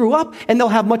ancestors grew up, and they'll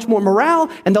have much more morale,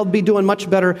 and they'll be doing much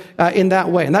better in that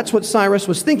way. And that's what Cyrus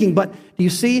was thinking. But do you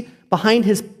see, behind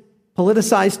his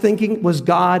politicized thinking was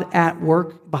God at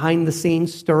work behind the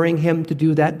scenes, stirring him to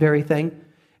do that very thing.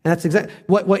 And that's exactly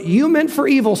what you meant for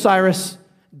evil, Cyrus,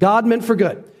 God meant for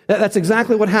good. That's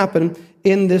exactly what happened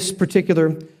in this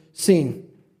particular scene.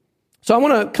 So I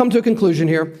want to come to a conclusion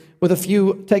here with a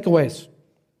few takeaways.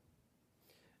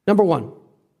 Number one,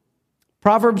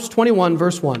 Proverbs 21,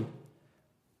 verse 1.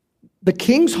 The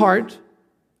king's heart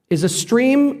is a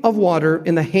stream of water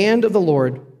in the hand of the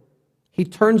Lord. He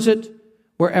turns it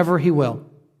wherever he will.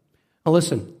 Now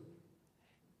listen,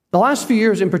 the last few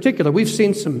years in particular, we've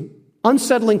seen some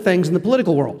unsettling things in the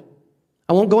political world.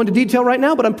 I won't go into detail right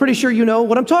now, but I'm pretty sure you know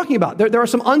what I'm talking about. There are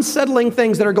some unsettling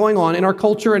things that are going on in our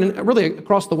culture and really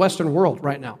across the Western world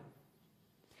right now.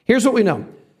 Here's what we know.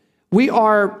 We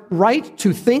are right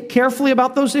to think carefully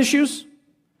about those issues,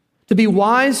 to be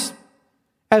wise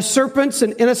as serpents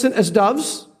and innocent as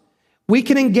doves. We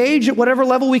can engage at whatever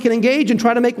level we can engage and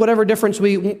try to make whatever difference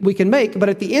we can make. But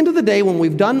at the end of the day, when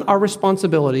we've done our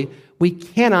responsibility, we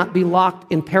cannot be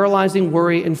locked in paralyzing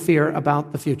worry and fear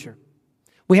about the future.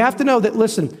 We have to know that,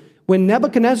 listen, when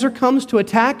Nebuchadnezzar comes to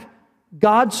attack,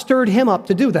 God stirred him up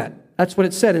to do that. That's what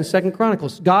it said in 2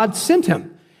 Chronicles. God sent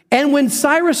him. And when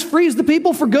Cyrus frees the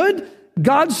people for good,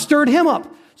 God stirred him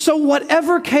up. So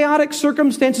whatever chaotic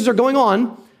circumstances are going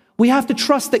on, we have to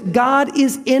trust that God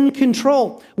is in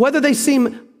control. Whether they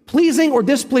seem pleasing or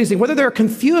displeasing, whether they're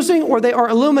confusing or they are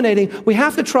illuminating, we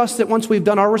have to trust that once we've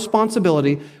done our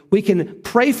responsibility, we can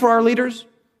pray for our leaders.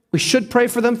 We should pray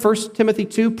for them. 1 Timothy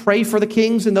 2, pray for the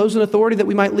kings and those in authority that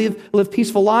we might live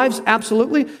peaceful lives.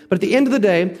 Absolutely. But at the end of the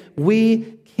day,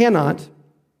 we cannot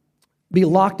be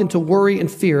locked into worry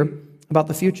and fear about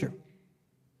the future.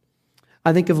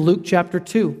 I think of Luke chapter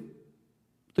 2,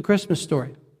 the Christmas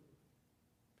story.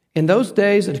 In those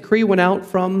days, a decree went out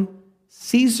from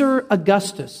Caesar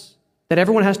Augustus that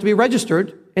everyone has to be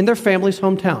registered in their family's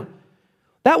hometown.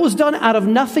 That was done out of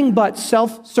nothing but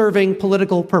self-serving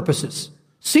political purposes.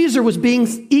 Caesar was being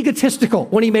egotistical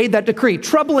when he made that decree,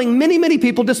 troubling many, many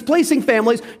people, displacing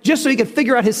families, just so he could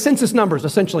figure out his census numbers,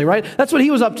 essentially, right? That's what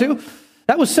he was up to.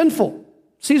 That was sinful.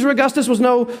 Caesar Augustus was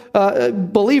no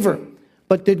believer.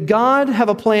 But did God have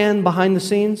a plan behind the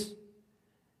scenes?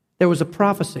 There was a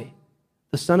prophecy.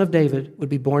 The son of David would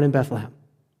be born in Bethlehem.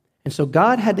 And so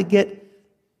God had to get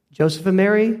Joseph and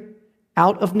Mary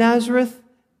out of Nazareth,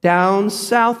 down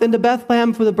south into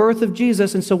Bethlehem for the birth of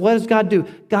Jesus. And so what does God do?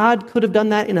 God could have done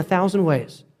that in 1,000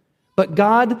 ways. But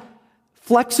God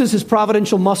flexes his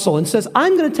providential muscle and says,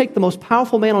 I'm going to take the most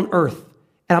powerful man on earth,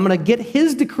 and I'm going to get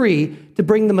his decree to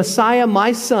bring the Messiah,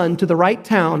 my son, to the right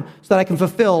town so that I can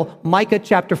fulfill Micah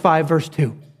chapter 5, verse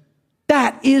 2.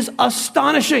 That is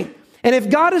astonishing. And if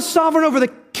God is sovereign over the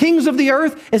kings of the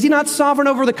earth, is he not sovereign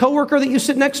over the coworker that you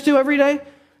sit next to every day?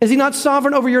 Is he not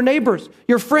sovereign over your neighbors,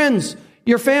 your friends,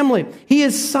 your family? He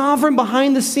is sovereign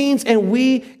behind the scenes, and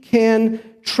we can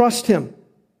trust him.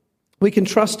 We can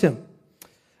trust him.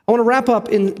 I want to wrap up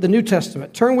in the New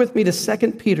Testament. Turn with me to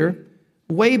 2 Peter,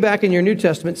 way back in your New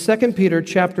Testament, 2 Peter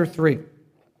chapter 3.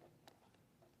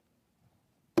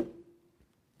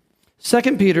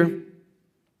 2 Peter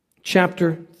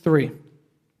chapter 3.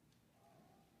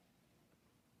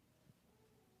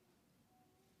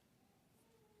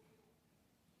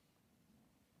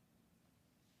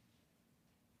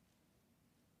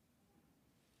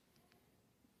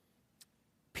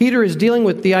 Peter is dealing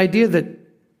with the idea that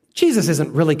Jesus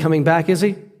isn't really coming back, is he?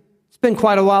 It's been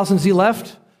quite a while since he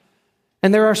left.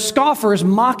 And there are scoffers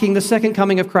mocking the second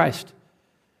coming of Christ.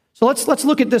 So let's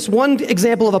look at this one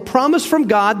example of a promise from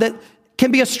God that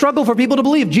can be a struggle for people to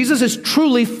believe. Jesus is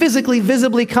truly, physically,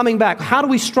 visibly coming back. How do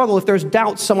we struggle if there's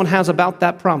doubts someone has about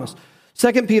that promise?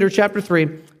 2 Peter chapter 3,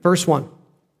 verse 1.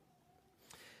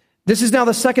 This is now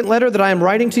the second letter that I am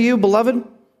writing to you, beloved.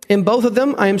 In both of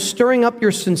them, I am stirring up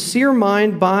your sincere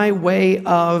mind by way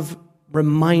of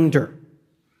reminder.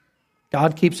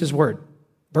 God keeps his word.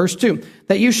 Verse 2,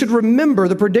 that you should remember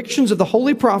the predictions of the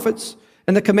holy prophets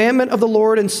and the commandment of the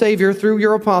Lord and Savior through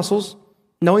your apostles,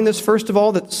 knowing this, first of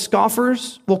all, that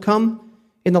scoffers will come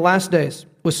in the last days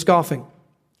with scoffing,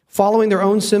 following their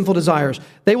own sinful desires.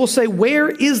 They will say, where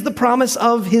is the promise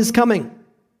of his coming?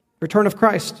 Return of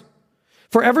Christ.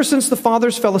 For ever since the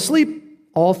fathers fell asleep,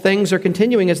 all things are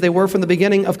continuing as they were from the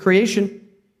beginning of creation.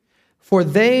 For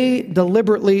they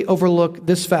deliberately overlook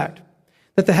this fact,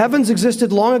 that the heavens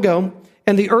existed long ago,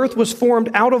 and the earth was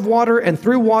formed out of water and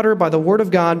through water by the word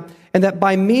of God, and that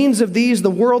by means of these,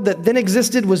 the world that then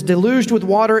existed was deluged with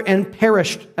water and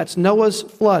perished. That's Noah's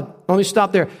flood. Let me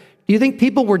stop there. Do you think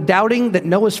people were doubting that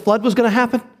Noah's flood was going to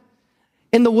happen?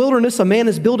 In the wilderness, a man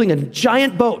is building a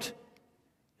giant boat.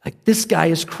 Like, this guy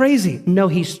is crazy. No,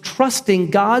 he's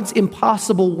trusting God's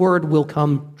impossible word will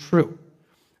come true.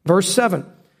 Verse 7,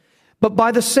 but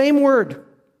by the same word,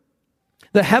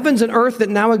 the heavens and earth that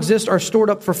now exist are stored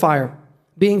up for fire,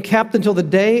 being kept until the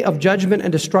day of judgment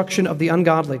and destruction of the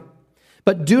ungodly.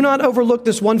 But do not overlook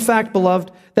this one fact,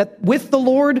 beloved, that with the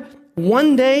Lord,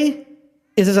 one day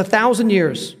is as 1,000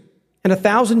 years, and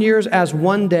 1,000 years as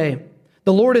one day.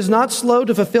 The Lord is not slow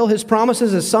to fulfill his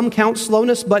promises, as some count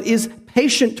slowness, but is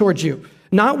patient towards you,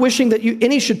 not wishing that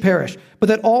any should perish, but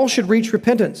that all should reach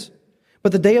repentance.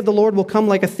 But the day of the Lord will come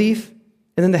like a thief,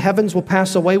 and then the heavens will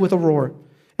pass away with a roar,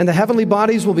 and the heavenly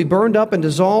bodies will be burned up and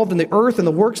dissolved, and the earth and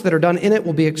the works that are done in it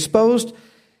will be exposed.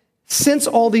 Since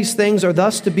all these things are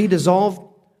thus to be dissolved,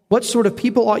 what sort of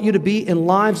people ought you to be in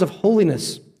lives of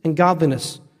holiness and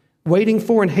godliness, waiting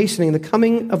for and hastening the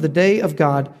coming of the day of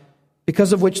God,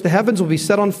 because of which the heavens will be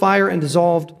set on fire and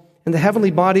dissolved, and the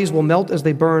heavenly bodies will melt as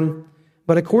they burn.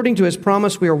 But according to his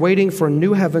promise, we are waiting for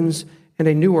new heavens and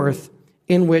a new earth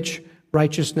in which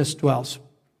righteousness dwells.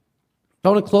 I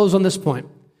want to close on this point.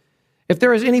 If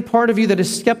there is any part of you that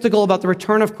is skeptical about the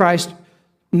return of Christ,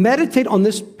 meditate on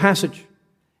this passage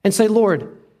and say,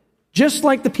 Lord, just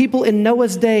like the people in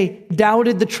Noah's day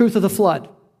doubted the truth of the flood,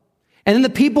 and then the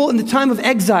people in the time of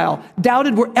exile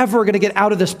doubted we're ever going to get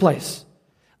out of this place.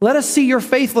 Let us see your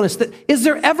faithfulness. Is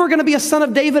there ever going to be a son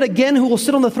of David again who will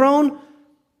sit on the throne?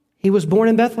 He was born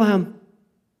in Bethlehem.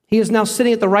 He is now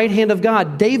sitting at the right hand of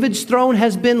God. David's throne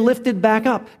has been lifted back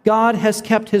up. God has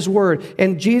kept his word,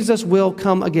 and Jesus will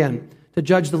come again to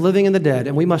judge the living and the dead,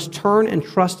 and we must turn and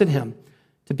trust in him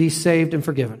to be saved and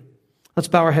forgiven. Let's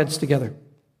bow our heads together.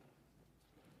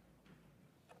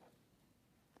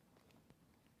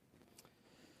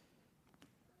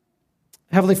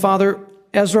 Heavenly Father,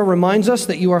 Ezra reminds us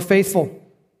that you are faithful,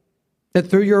 that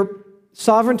through your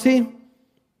sovereignty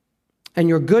and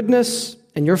your goodness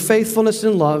and your faithfulness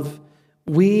and love,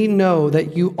 we know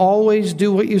that you always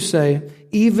do what you say,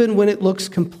 even when it looks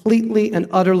completely and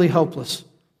utterly hopeless.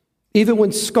 Even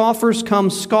when scoffers come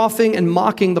scoffing and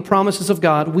mocking the promises of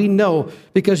God, we know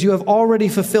because you have already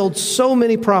fulfilled so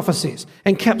many prophecies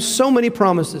and kept so many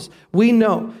promises. We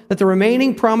know that the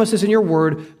remaining promises in your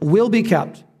word will be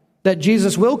kept, that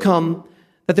Jesus will come,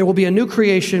 that there will be a new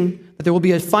creation, that there will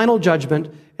be a final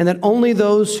judgment, and that only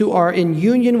those who are in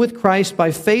union with Christ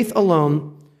by faith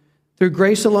alone, through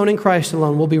grace alone in Christ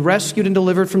alone, will be rescued and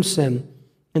delivered from sin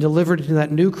and delivered into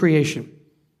that new creation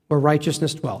where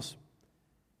righteousness dwells.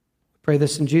 Pray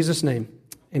this in Jesus' name.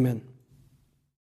 Amen.